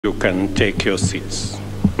You can take your seats.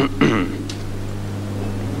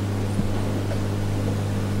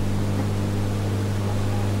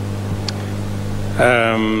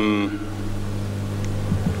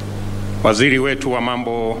 Waziri wetu wa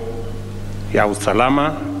mambo ya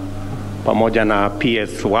usalama pamoja na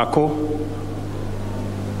PS wako,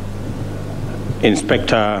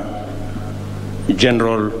 Inspector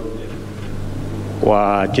General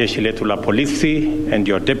wa jeshi letu la polisi and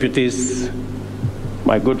your deputies,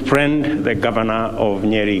 my good friend, the Governor of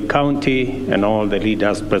Nyeri County, and all the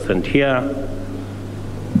leaders present here,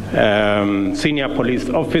 senior police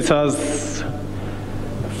officers,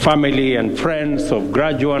 family and friends of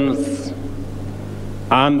graduates,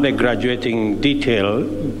 and the graduating detail,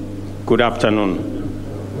 good afternoon.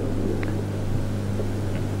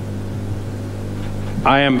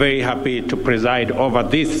 I am very happy to preside over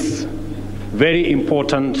this very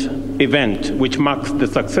important event, which marks the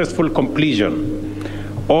successful completion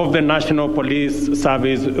of the National Police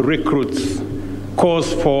Service Recruits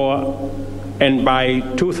Course for and by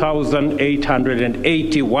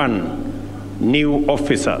 2,881 new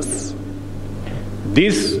officers.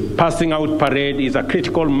 This passing out parade is a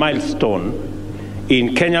critical milestone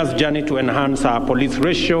in Kenya's journey to enhance our police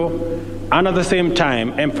ratio and at the same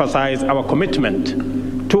time emphasize our commitment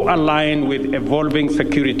to align with evolving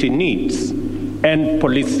security needs and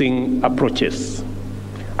policing approaches.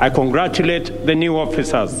 I congratulate the new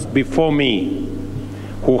officers before me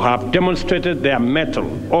who have demonstrated their mettle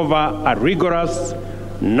over a rigorous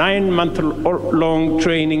 9-month-long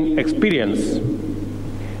training experience.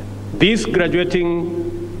 This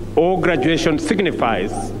graduation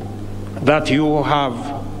signifies that you have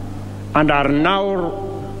and are now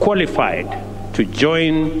qualified to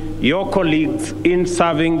join your colleagues in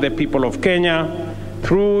serving the people of Kenya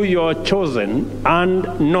through your chosen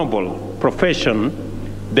and noble profession,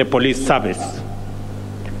 the police service.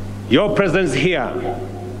 Your presence here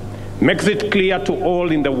makes it clear to all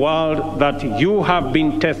in the world that you have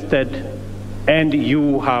been tested and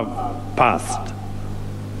you have passed.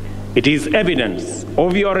 It is evidence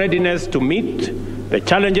of your readiness to meet the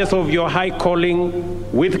challenges of your high calling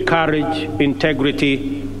with courage,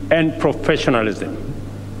 integrity, and professionalism.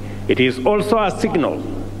 It is also a signal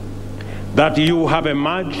that you have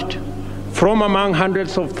emerged from among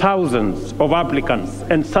hundreds of thousands of applicants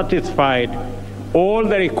and satisfied all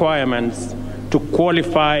the requirements to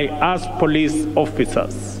qualify as police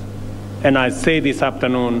officers. And I say this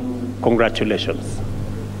afternoon, congratulations.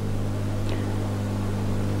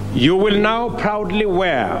 You will now proudly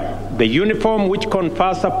wear the uniform which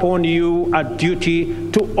confers upon you a duty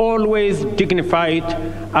to always dignify it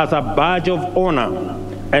as a badge of honor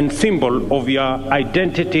and symbol of your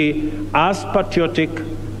identity as patriotic,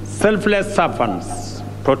 selfless servants,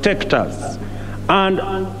 protectors, and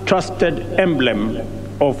trusted emblem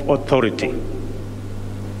of authority.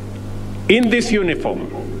 In this uniform,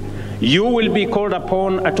 you will be called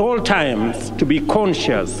upon at all times to be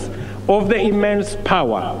conscious of the immense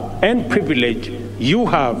power and privilege you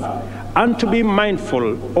have and to be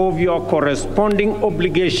mindful of your corresponding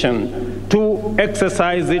obligation to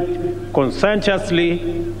exercise it conscientiously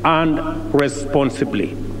and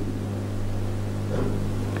responsibly.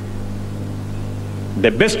 The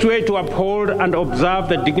best way to uphold and observe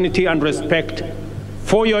the dignity and respect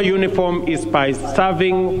for your uniform is by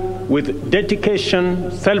serving with dedication,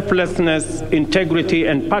 selflessness, integrity,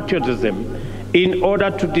 and patriotism in order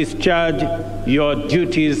to discharge your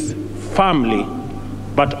duties firmly,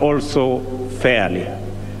 but also fairly.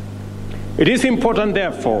 It is important,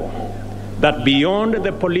 therefore, that beyond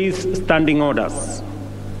the police standing orders,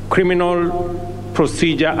 criminal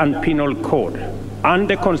procedure and penal code, and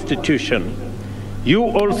the Constitution, you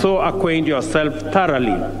also acquaint yourself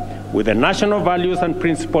thoroughly with the national values and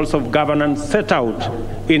principles of governance set out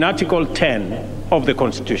in Article 10 of the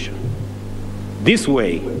Constitution. This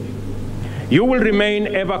way, you will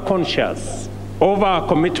remain ever conscious of our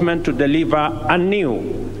commitment to deliver a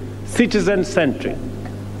new, citizen-centric,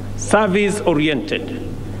 service-oriented,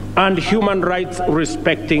 and human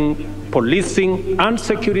rights-respecting policing and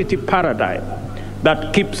security paradigm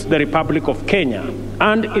that keeps the Republic of Kenya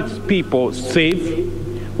and its people safe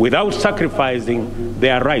without sacrificing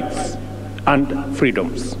their rights and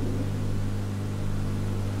freedoms.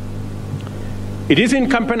 It is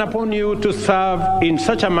incumbent upon you to serve in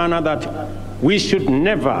such a manner that we should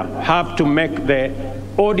never have to make the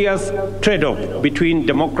odious trade-off between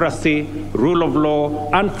democracy, rule of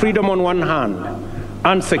law, and freedom on one hand,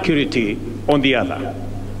 and security on the other.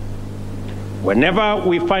 Whenever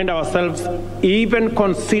we find ourselves even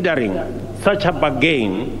considering such a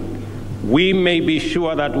bargain, we may be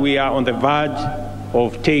sure that we are on the verge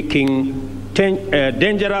of taking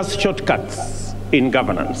dangerous shortcuts in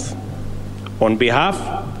governance. On behalf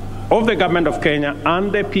of the government of Kenya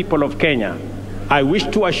and the people of Kenya, I wish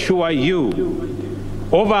to assure you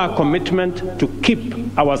of our commitment to keep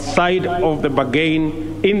our side of the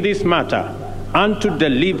bargain in this matter and to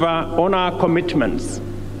deliver on our commitments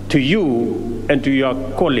to you and to your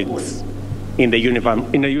colleagues in the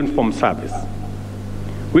uniform service.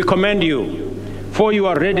 We commend you for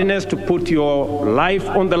your readiness to put your life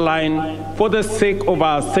on the line for the sake of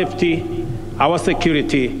our safety, our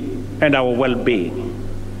security, and our well-being.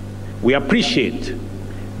 We appreciate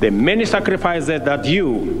the many sacrifices that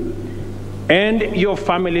you and your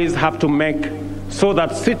families have to make so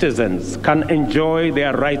that citizens can enjoy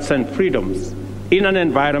their rights and freedoms in an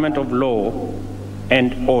environment of law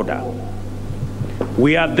and order.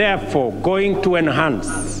 We are therefore going to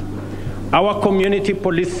enhance our community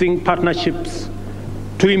policing partnerships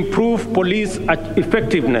to improve police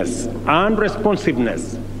effectiveness and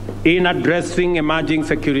responsiveness in addressing emerging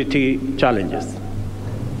security challenges.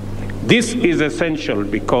 This is essential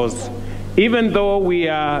because even though we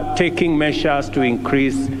are taking measures to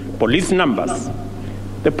increase police numbers,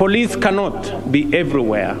 the police cannot be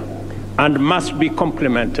everywhere and must be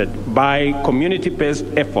complemented by community-based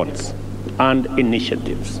efforts and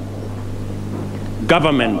initiatives.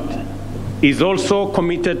 Government is also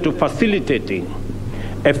committed to facilitating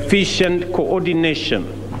efficient coordination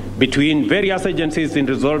between various agencies in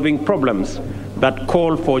resolving problems that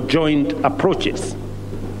call for joint approaches.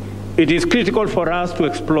 It is critical for us to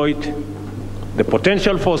exploit the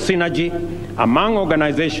potential for synergy among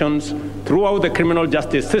organizations throughout the criminal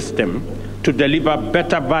justice system to deliver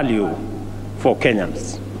better value for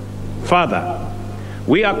Kenyans. Further,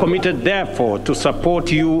 we are committed, therefore, to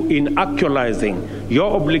support you in actualizing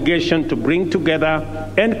your obligation to bring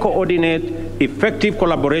together and coordinate effective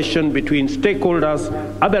collaboration between stakeholders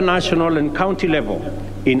at the national and county level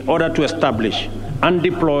in order to establish and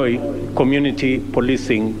deploy community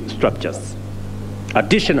policing structures.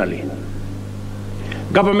 Additionally,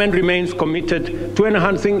 government remains committed to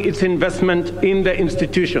enhancing its investment in the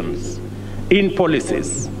institutions, in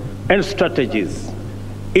policies and strategies,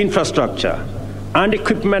 infrastructure, and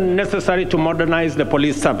equipment necessary to modernize the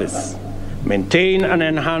police service, maintain and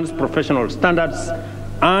enhance professional standards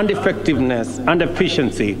and effectiveness and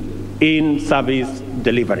efficiency in service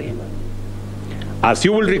delivery. As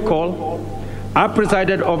you will recall, I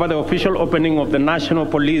presided over the official opening of the National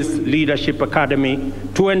Police Leadership Academy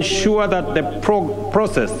to ensure that the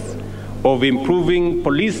process of improving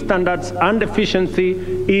police standards and efficiency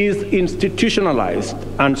is institutionalized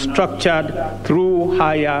and structured through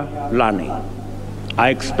higher learning. I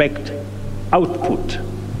expect output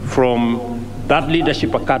from that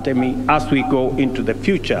Leadership Academy as we go into the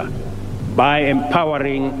future by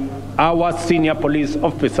empowering our senior police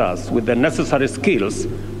officers with the necessary skills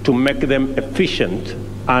to make them efficient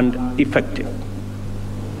and effective.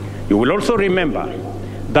 You will also remember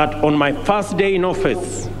that on my first day in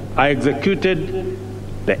office, I executed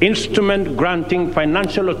the instrument granting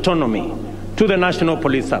financial autonomy to the National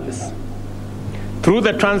Police Service. Through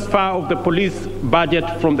the transfer of the police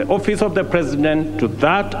budget from the Office of the President to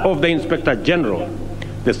that of the Inspector General,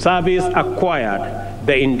 the service acquired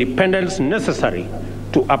the independence necessary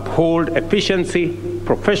to uphold efficiency,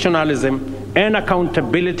 professionalism, and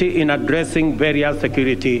accountability in addressing various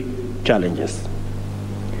security challenges.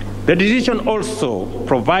 The decision also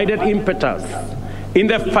provided impetus in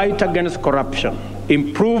the fight against corruption,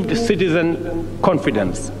 improved citizen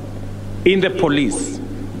confidence in the police,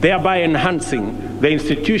 thereby enhancing the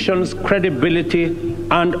institution's credibility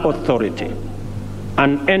and authority,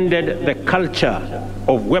 and ended the culture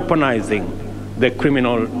of weaponizing the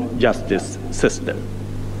criminal justice system.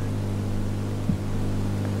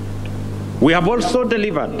 We have also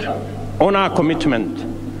delivered on our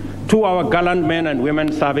commitment to our gallant men and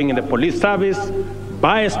women serving in the police service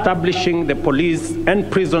by establishing the Police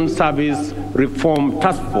and Prison Service Reform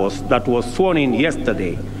Task Force that was sworn in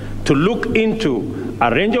yesterday to look into a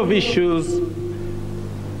range of issues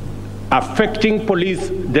affecting police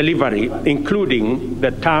delivery, including the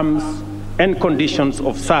terms and conditions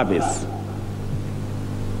of service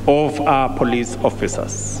of our police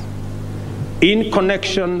officers. In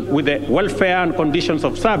connection with the welfare and conditions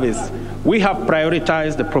of service, we have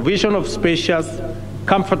prioritized the provision of spacious,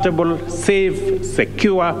 comfortable, safe,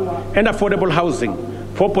 secure, and affordable housing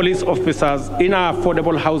for police officers in our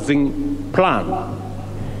affordable housing plan.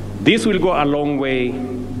 This will go a long way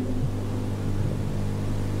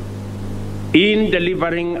in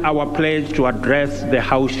delivering our pledge to address the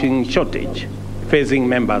housing shortage facing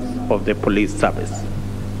members of the police service.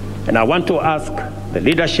 And I want to ask the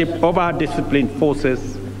leadership of our disciplined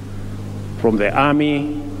forces from the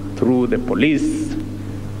army through the police,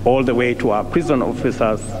 all the way to our prison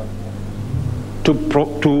officers,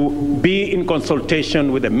 to be in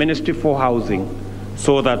consultation with the Ministry for Housing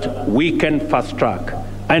so that we can fast track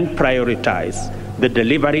and prioritize the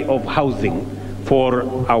delivery of housing for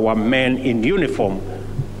our men in uniform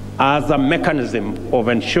as a mechanism of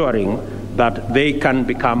ensuring that they can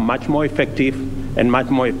become much more effective and much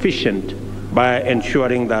more efficient by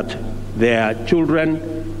ensuring that their children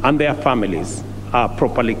and their families are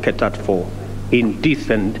properly catered for in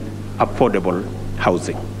decent, affordable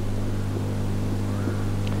housing.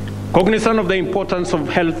 Cognizant of the importance of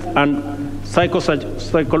health and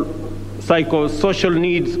psychosocial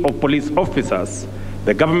needs of police officers,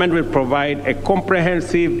 the government will provide a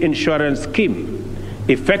comprehensive insurance scheme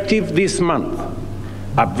effective this month,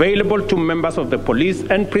 available to members of the police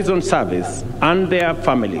and prison service and their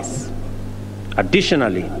families.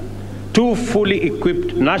 Additionally, 2 fully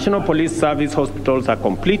equipped National Police Service hospitals are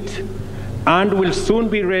complete and will soon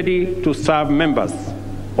be ready to serve members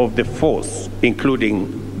of the force,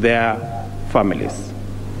 including their families.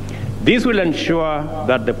 This will ensure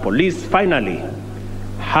that the police finally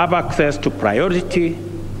have access to priority,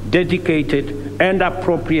 dedicated, and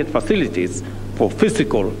appropriate facilities for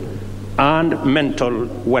physical and mental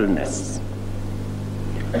wellness.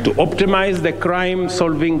 To optimize the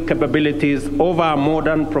crime-solving capabilities of our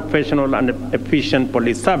modern, professional, and efficient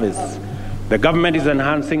police service, the government is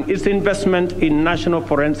enhancing its investment in National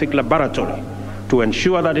Forensic Laboratory to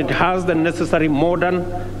ensure that it has the necessary modern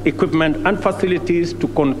equipment and facilities to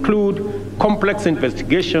conclude complex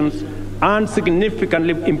investigations and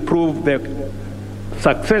significantly improve the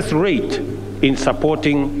success rate in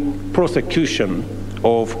supporting prosecution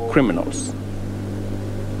of criminals.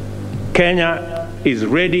 Kenya is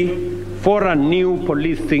ready for a new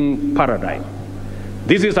policing paradigm.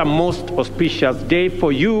 This is a most auspicious day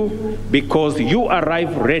for you because you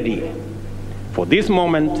arrive ready for this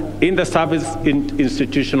moment in the service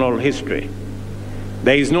institutional history.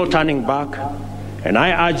 There is no turning back, and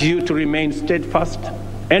I urge you to remain steadfast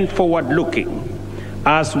and forward-looking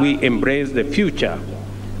as we embrace the future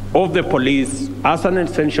of the police as an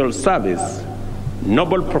essential service,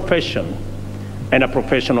 noble profession, and a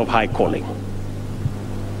profession of high calling.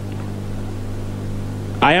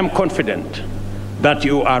 I am confident that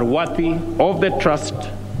you are worthy of the trust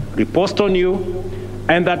reposed on you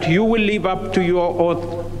and that you will live up to your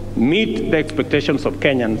oath, meet the expectations of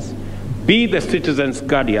Kenyans, be the citizens'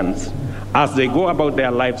 guardians as they go about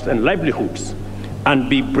their lives and livelihoods, and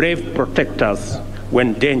be brave protectors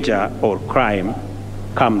when danger or crime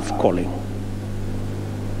comes calling.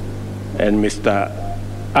 And Mr.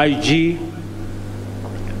 IG,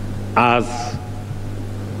 as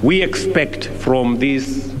we expect from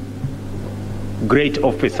these great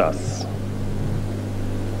officers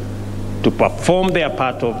to perform their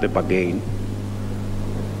part of the bargain,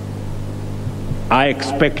 I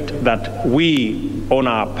expect that we, on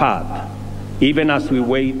our path, even as we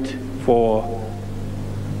wait for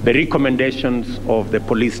the recommendations of the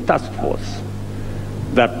police task force,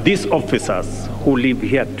 that these officers who live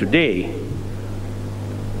here today,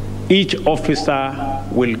 each officer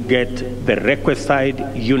will get the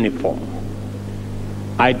requisite uniform.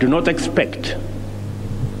 I do not expect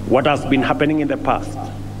what has been happening in the past,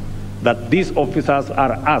 that these officers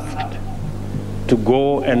are asked to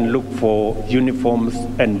go and look for uniforms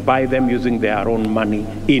and buy them using their own money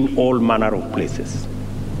in all manner of places.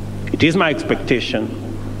 It is my expectation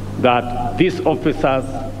that these officers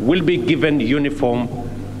will be given uniform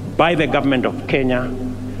by the government of Kenya,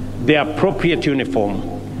 the appropriate uniform.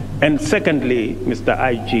 And secondly, Mr.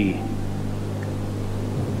 IG,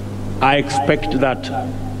 I expect that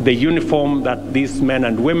the uniform that these men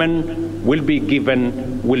and women will be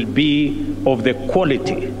given will be of the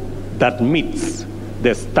quality that meets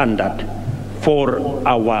the standard for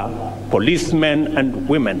our policemen and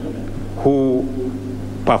women who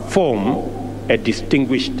perform a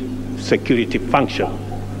distinguished security function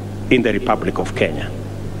in the Republic of Kenya.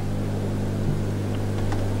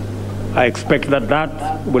 I expect that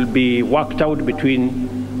that will be worked out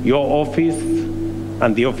between your office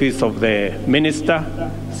and the office of the minister,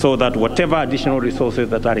 so that whatever additional resources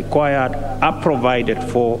that are required are provided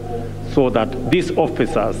for, so that these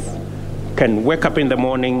officers can wake up in the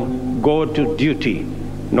morning, go to duty,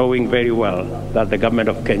 knowing very well that the government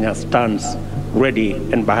of Kenya stands ready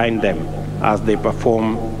and behind them as they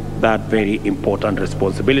perform that very important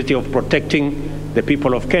responsibility of protecting the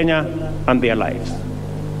people of Kenya and their lives.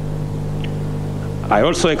 I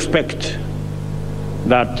also expect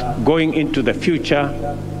that going into the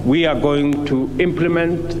future, we are going to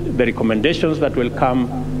implement the recommendations that will come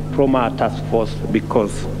from our task force,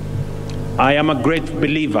 because I am a great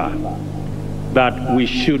believer that we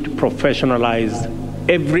should professionalize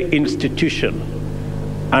every institution,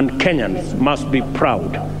 and Kenyans must be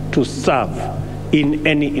proud to serve in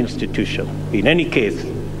any institution. In any case,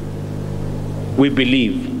 we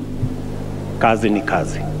believe kazi ni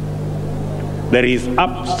kazi. There is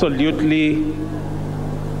absolutely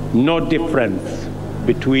no difference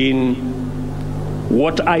between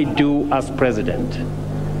what I do as president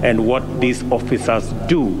and what these officers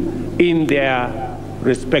do in their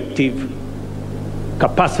respective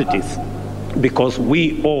capacities, because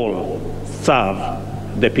we all serve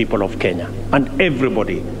the people of Kenya, and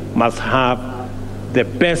everybody must have the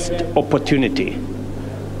best opportunity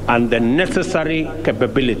and the necessary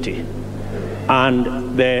capability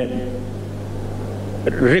and the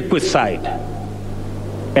requisite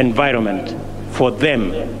environment for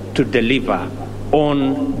them to deliver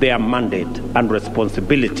on their mandate and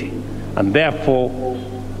responsibility. And therefore,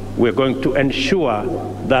 we're going to ensure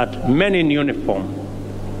that men in uniform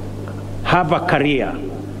have a career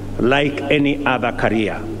like any other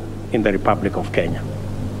career in the Republic of Kenya.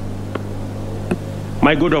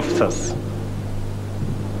 My good officers,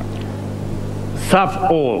 serve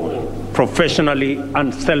all professionally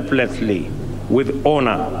and selflessly with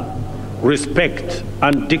honor, respect,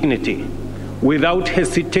 and dignity, without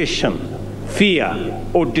hesitation, fear,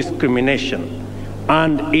 or discrimination,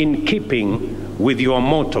 and in keeping with your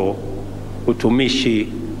motto,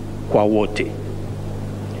 utumishi kwa wote.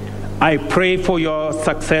 I pray for your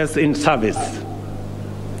success in service.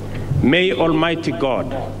 May Almighty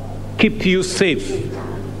God keep you safe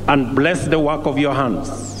and bless the work of your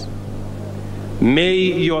hands. May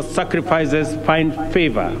your sacrifices find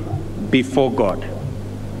favor before God.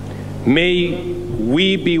 May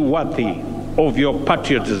we be worthy of your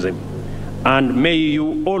patriotism, and may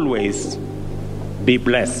you always be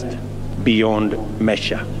blessed beyond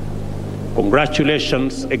measure.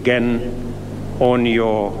 Congratulations again on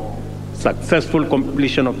your successful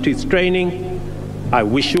completion of TIS training. I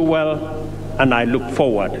wish you well, and I look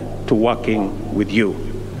forward to working with you.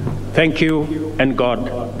 Thank you, and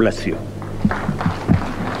God bless you.